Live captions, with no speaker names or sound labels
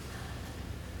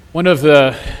One of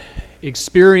the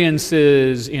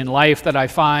experiences in life that I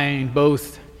find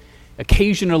both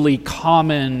occasionally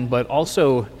common but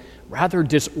also rather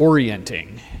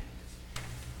disorienting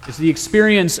is the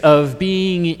experience of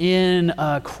being in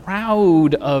a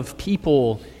crowd of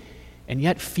people and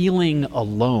yet feeling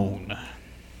alone.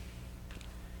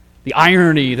 The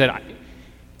irony that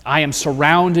I am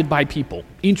surrounded by people,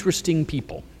 interesting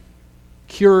people,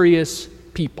 curious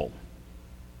people,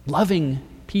 loving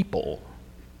people.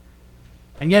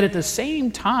 And yet at the same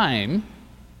time,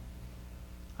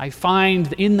 I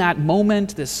find in that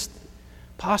moment this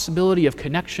possibility of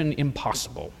connection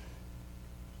impossible.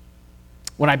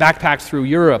 When I backpacked through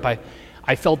Europe,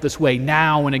 I felt this way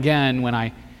now and again when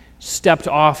I stepped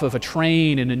off of a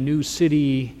train in a new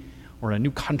city or a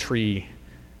new country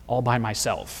all by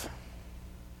myself.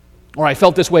 Or I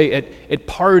felt this way at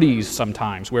parties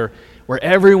sometimes where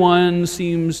everyone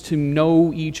seems to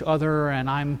know each other and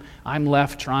I'm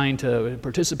left trying to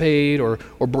participate or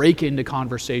break into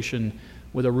conversation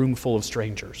with a room full of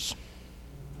strangers.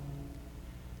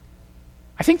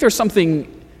 I think there's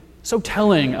something so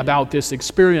telling about this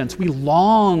experience. We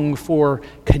long for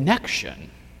connection.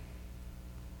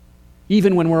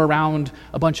 Even when we're around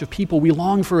a bunch of people, we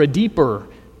long for a deeper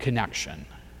connection.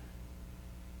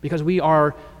 Because we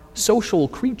are social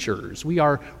creatures. We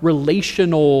are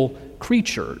relational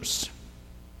creatures.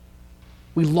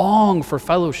 We long for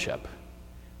fellowship.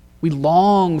 We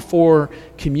long for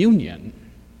communion.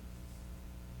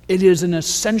 It is an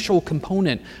essential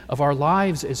component of our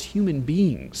lives as human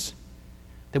beings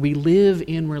that we live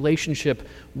in relationship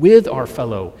with our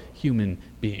fellow human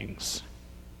beings.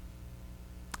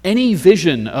 Any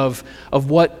vision of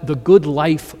what the good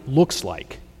life looks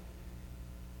like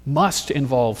must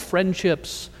involve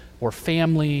friendships or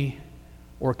family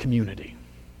or community.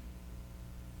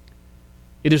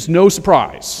 It is no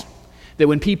surprise that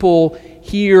when people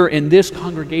here in this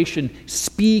congregation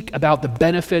speak about the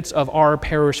benefits of our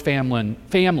parish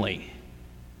family,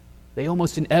 they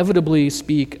almost inevitably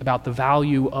speak about the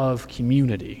value of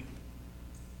community.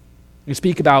 They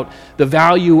speak about the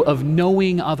value of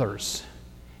knowing others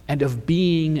and of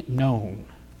being known,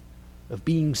 of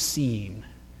being seen,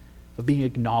 of being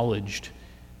acknowledged,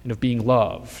 and of being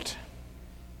loved.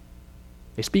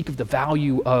 They speak of the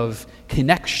value of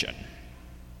connection.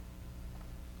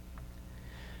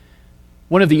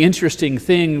 One of the interesting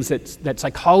things that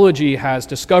psychology has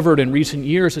discovered in recent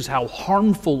years is how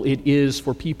harmful it is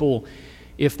for people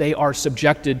if they are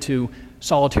subjected to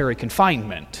solitary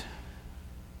confinement.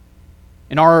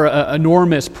 In our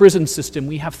enormous prison system,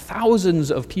 we have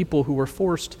thousands of people who are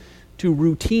forced to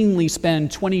routinely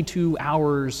spend 22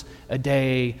 hours a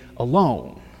day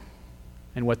alone,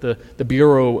 and what the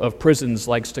Bureau of Prisons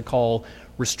likes to call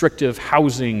restrictive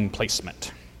housing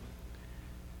placement.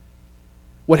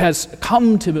 What has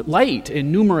come to light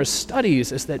in numerous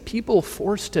studies is that people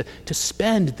forced to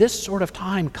spend this sort of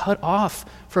time cut off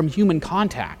from human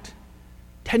contact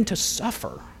tend to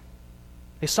suffer.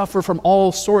 They suffer from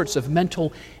all sorts of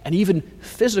mental and even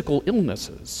physical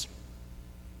illnesses.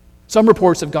 Some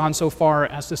reports have gone so far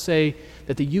as to say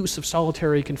that the use of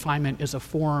solitary confinement is a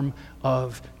form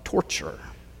of torture.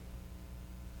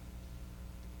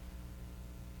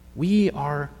 We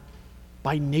are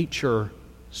by nature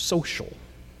social.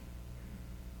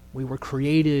 We were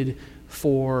created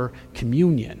for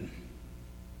communion.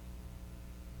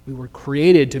 We were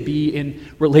created to be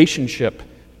in relationship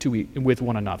with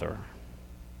one another.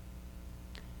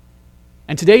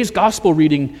 And today's gospel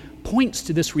reading points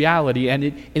to this reality, and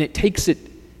it takes it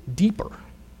deeper.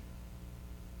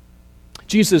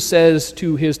 Jesus says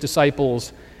to his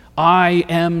disciples, "I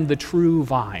am the true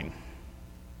vine."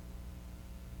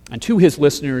 And to his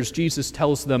listeners, Jesus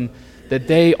tells them that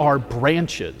they are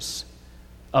branches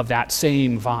of that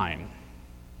same vine.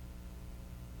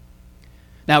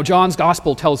 Now, John's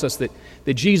gospel tells us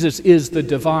that Jesus is the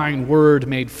divine Word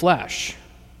made flesh.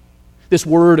 This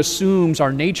Word assumes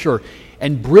our nature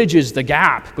and bridges the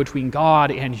gap between God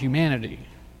and humanity.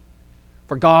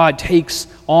 For God takes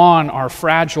on our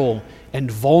fragile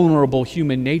and vulnerable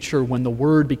human nature when the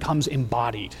Word becomes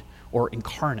embodied or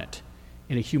incarnate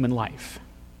in a human life.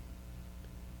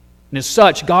 And as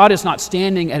such, God is not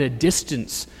standing at a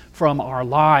distance from our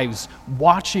lives,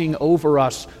 watching over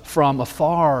us from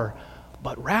afar,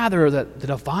 but rather that the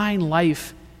divine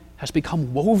life has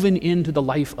become woven into the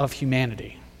life of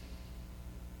humanity.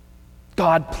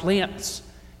 God plants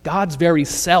God's very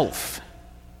self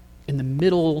in the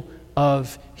middle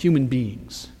of human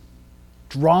beings,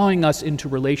 drawing us into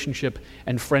relationship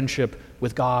and friendship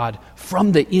with God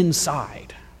from the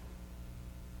inside.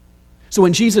 So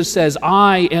when Jesus says,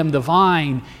 "I am the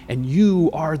vine and you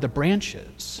are the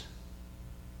branches,"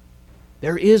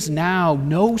 there is now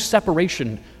no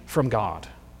separation from God.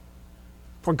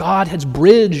 For God has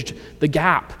bridged the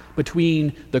gap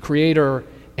between the Creator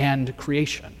and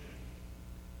creation.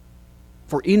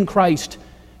 For in Christ,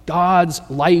 God's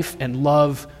life and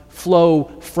love flow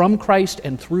from Christ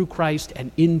and through Christ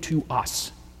and into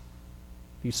us,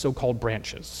 these so-called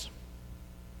branches.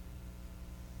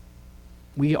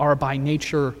 We are by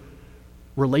nature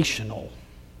relational.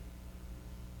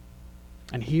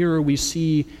 And here we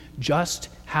see just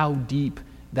how deep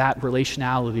that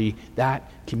relationality, that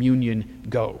communion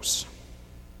goes.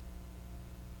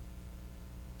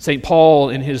 St. Paul,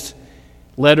 in his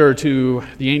letter to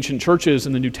the ancient churches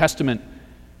in the New Testament,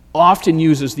 often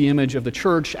uses the image of the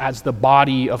church as the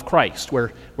body of Christ,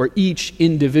 where each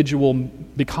individual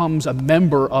becomes a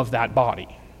member of that body.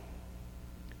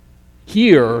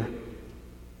 Here,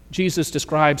 Jesus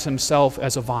describes himself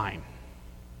as a vine,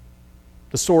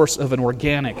 the source of an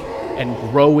organic and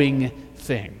growing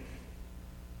thing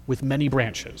with many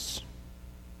branches.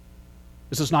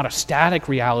 This is not a static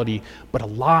reality, but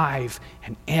alive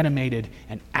and animated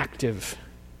and active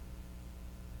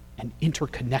and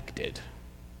interconnected.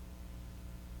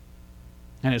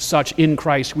 And as such, in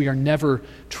Christ, we are never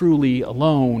truly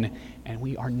alone, and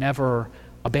we are never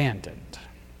abandoned.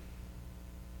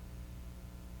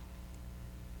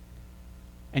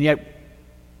 And yet,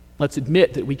 let's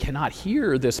admit that we cannot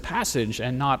hear this passage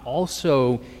and not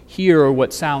also hear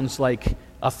what sounds like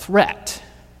a threat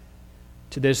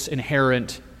to this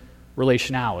inherent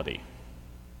relationality.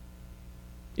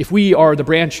 If we are the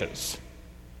branches,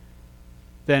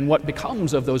 then what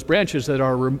becomes of those branches that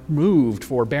are removed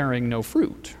for bearing no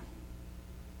fruit?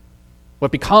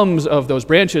 What becomes of those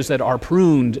branches that are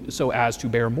pruned so as to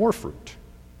bear more fruit?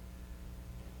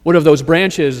 What of those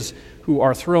branches who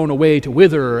are thrown away to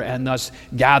wither and thus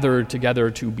gathered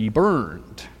together to be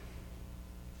burned?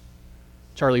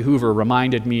 Charlie Hoover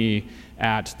reminded me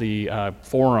at the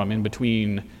forum in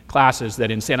between classes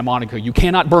that in Santa Monica you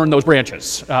cannot burn those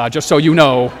branches, just so you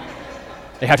know.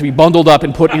 They have to be bundled up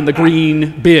and put in the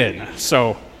green bin.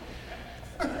 So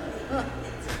it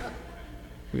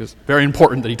was very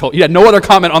important that he had no other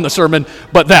comment on the sermon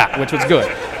but that, which was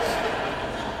good.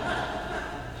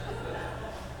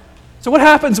 So what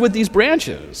happens with these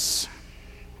branches?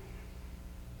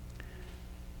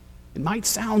 It might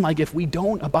sound like if we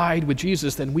don't abide with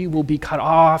Jesus, then we will be cut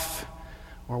off,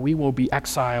 or we will be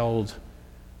exiled,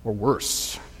 or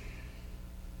worse.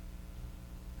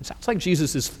 It sounds like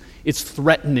Jesus is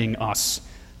threatening us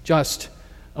just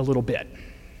a little bit.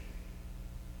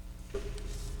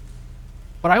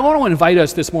 But I want to invite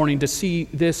us this morning to see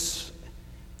this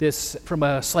from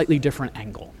a slightly different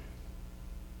angle.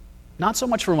 Not so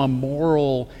much from a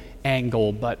moral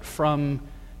angle, but from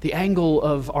the angle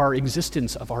of our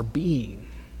existence, of our being.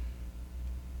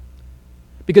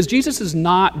 Because Jesus is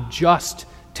not just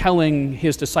telling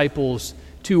his disciples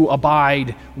to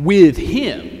abide with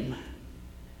him.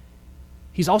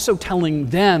 He's also telling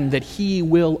them that he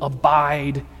will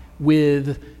abide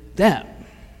with them.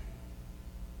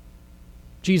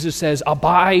 Jesus says,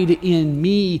 "Abide in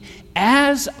me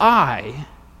as I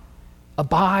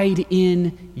abide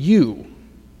in you,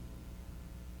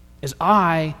 as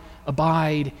I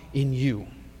abide in you,"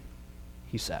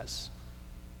 he says.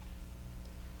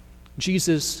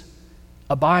 Jesus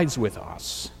abides with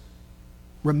us,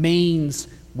 remains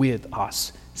with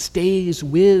us, stays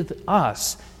with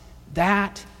us.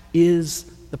 That is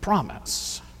the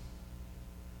promise.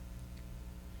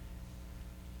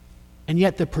 And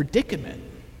yet the predicament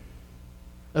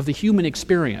of the human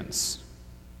experience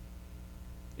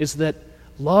is that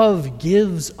love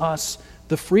gives us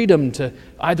the freedom to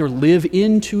either live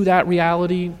into that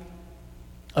reality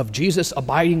of Jesus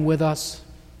abiding with us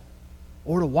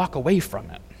or to walk away from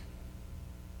it.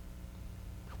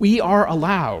 We are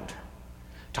allowed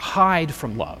to hide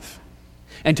from love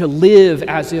and to live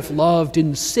as if love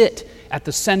didn't sit at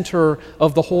the center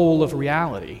of the whole of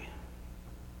reality.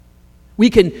 We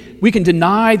can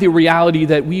deny the reality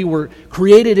that we were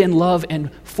created in love and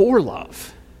for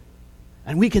love.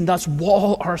 And we can thus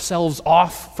wall ourselves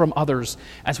off from others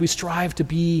as we strive to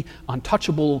be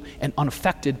untouchable and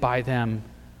unaffected by them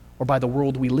or by the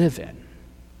world we live in.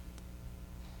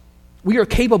 We are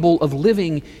capable of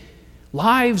living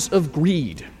lives of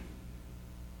greed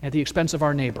at the expense of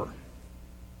our neighbor.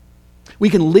 We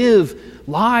can live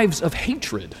lives of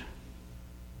hatred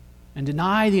and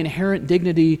deny the inherent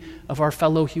dignity of our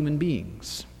fellow human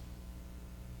beings.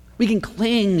 We can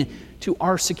cling to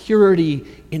our security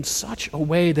in such a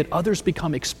way that others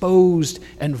become exposed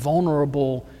and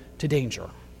vulnerable to danger.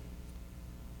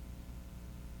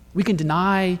 We can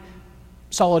deny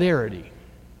solidarity.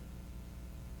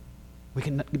 We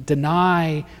can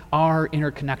deny our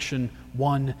interconnection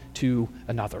one to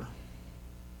another.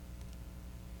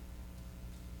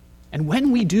 And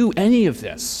when we do any of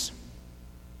this,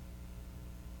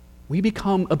 we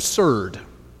become absurd.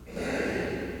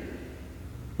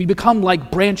 We become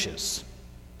like branches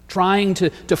trying to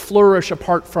flourish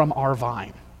apart from our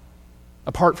vine,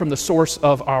 apart from the source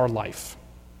of our life.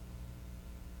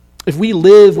 If we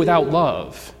live without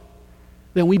love,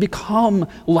 then we become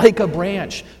like a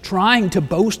branch trying to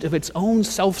boast of its own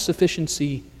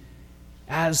self-sufficiency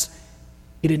as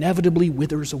it inevitably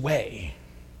withers away.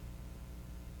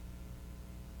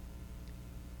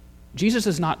 Jesus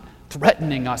is not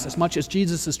threatening us as much as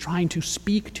Jesus is trying to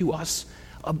speak to us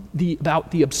about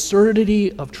the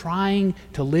absurdity of trying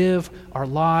to live our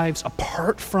lives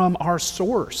apart from our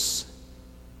source,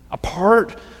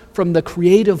 apart from the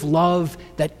creative love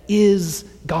that is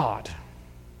God.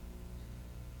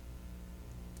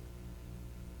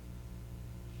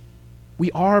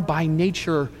 We are by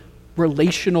nature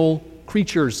relational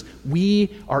creatures. We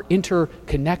are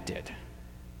interconnected.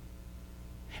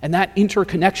 And that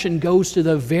interconnection goes to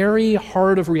the very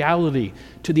heart of reality,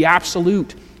 to the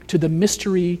absolute, to the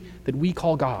mystery that we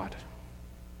call God.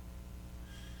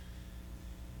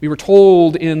 We were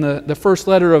told in the first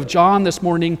letter of John this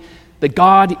morning that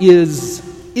God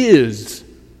is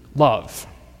love.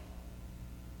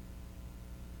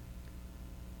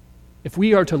 If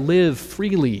we are to live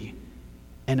freely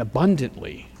and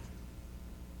abundantly,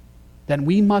 then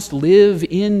we must live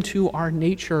into our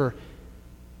nature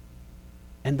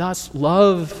and thus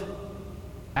love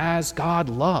as God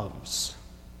loves,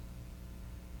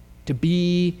 to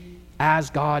be as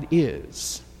God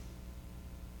is.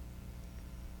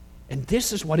 And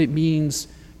this is what it means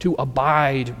to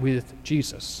abide with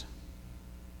Jesus,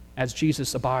 as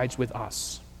Jesus abides with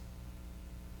us.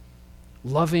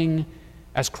 Loving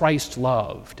as Christ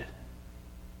loved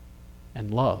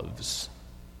and loves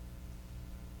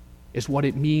is what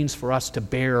it means for us to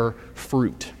bear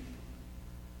fruit.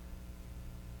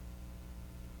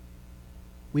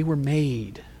 We were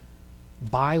made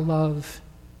by love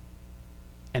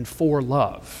and for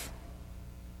love.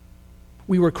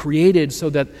 We were created so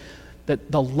that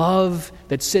the love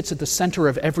that sits at the center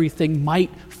of everything might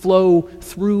flow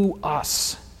through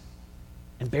us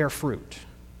and bear fruit.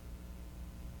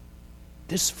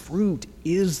 This fruit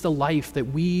is the life that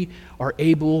we are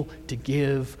able to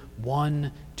give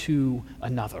one to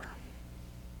another.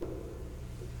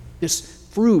 This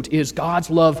fruit is God's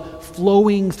love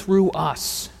flowing through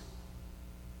us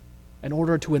in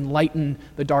order to enlighten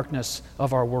the darkness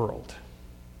of our world.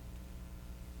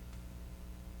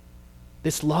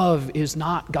 This love is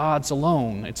not God's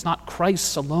alone. It's not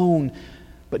Christ's alone,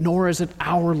 but nor is it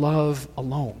our love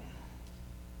alone.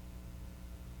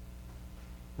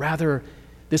 Rather,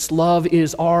 this love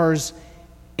is ours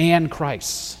and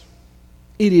Christ's.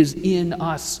 It is in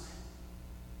us,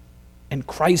 and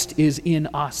Christ is in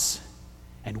us,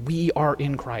 and we are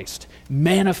in Christ,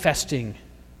 manifesting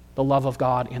the love of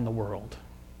God in the world.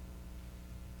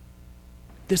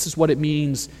 This is what it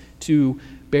means to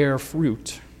bear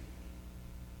fruit.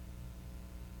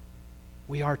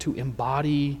 We are to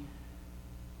embody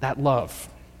that love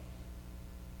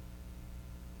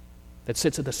that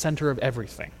sits at the center of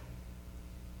everything,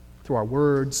 through our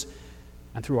words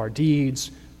and through our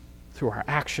deeds, through our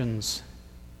actions,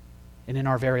 and in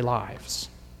our very lives.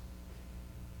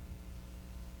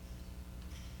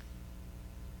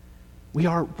 We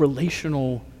are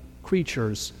relational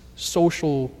creatures,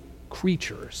 social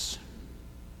creatures,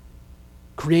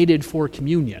 created for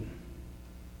communion,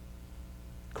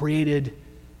 created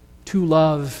to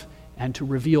love and to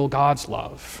reveal God's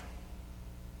love.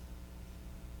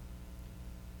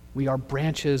 We are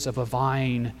branches of a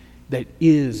vine that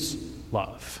is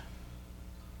love.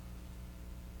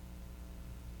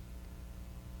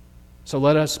 So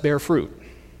let us bear fruit.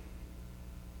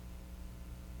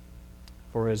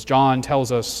 For as John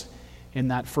tells us in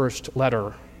that first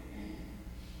letter,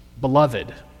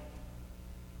 beloved,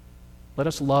 let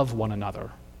us love one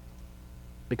another,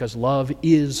 because love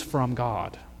is from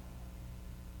God.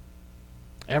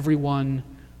 Everyone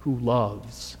who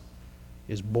loves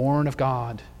is born of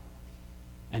God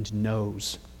and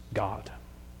knows God.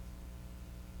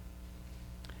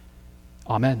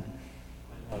 Amen.